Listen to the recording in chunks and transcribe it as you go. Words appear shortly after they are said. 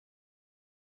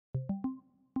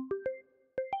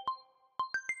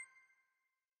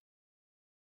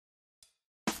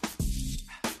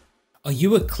Are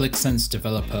you a Qlik Sense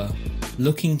developer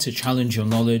looking to challenge your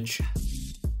knowledge?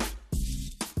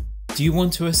 Do you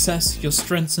want to assess your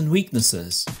strengths and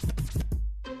weaknesses?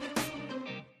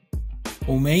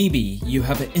 Or maybe you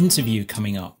have an interview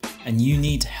coming up and you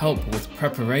need help with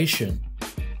preparation.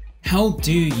 How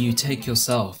do you take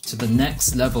yourself to the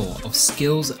next level of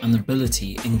skills and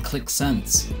ability in Qlik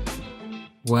Sense?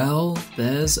 Well,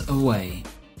 there's a way.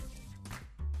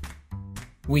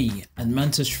 We at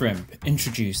Mentor Shrimp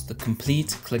introduced the Complete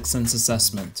Qlik Sense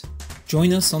Assessment.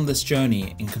 Join us on this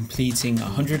journey in completing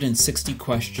 160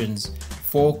 questions,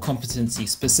 4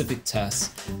 competency-specific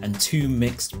tests, and 2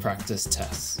 mixed practice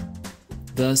tests.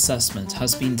 The assessment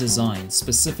has been designed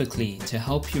specifically to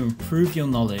help you improve your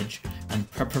knowledge and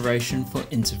preparation for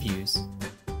interviews.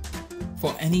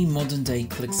 For any modern-day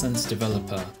Qlik Sense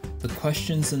developer, the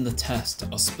questions in the test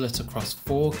are split across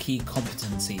 4 key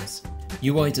competencies: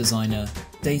 UI designer,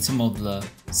 data modeler,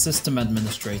 system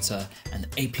administrator, and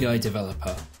API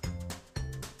developer.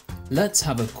 Let's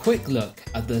have a quick look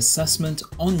at the assessment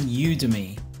on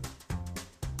Udemy.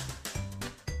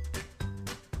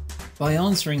 By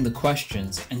answering the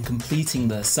questions and completing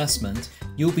the assessment,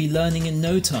 you'll be learning in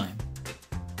no time.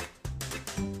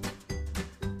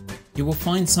 You will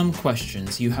find some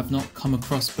questions you have not come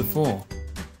across before.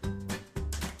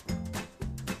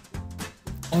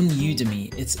 On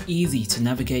Udemy, it's easy to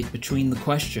navigate between the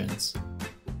questions.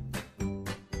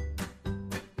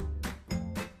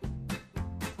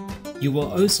 You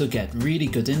will also get really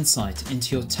good insight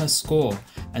into your test score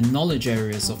and knowledge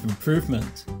areas of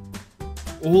improvement.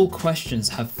 All questions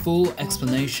have full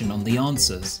explanation on the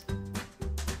answers.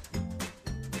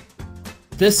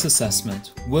 This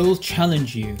assessment will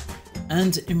challenge you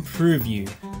and improve you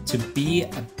to be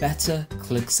a better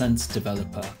Qlik Sense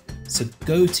developer. So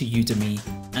go to Udemy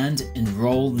and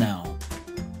enroll now.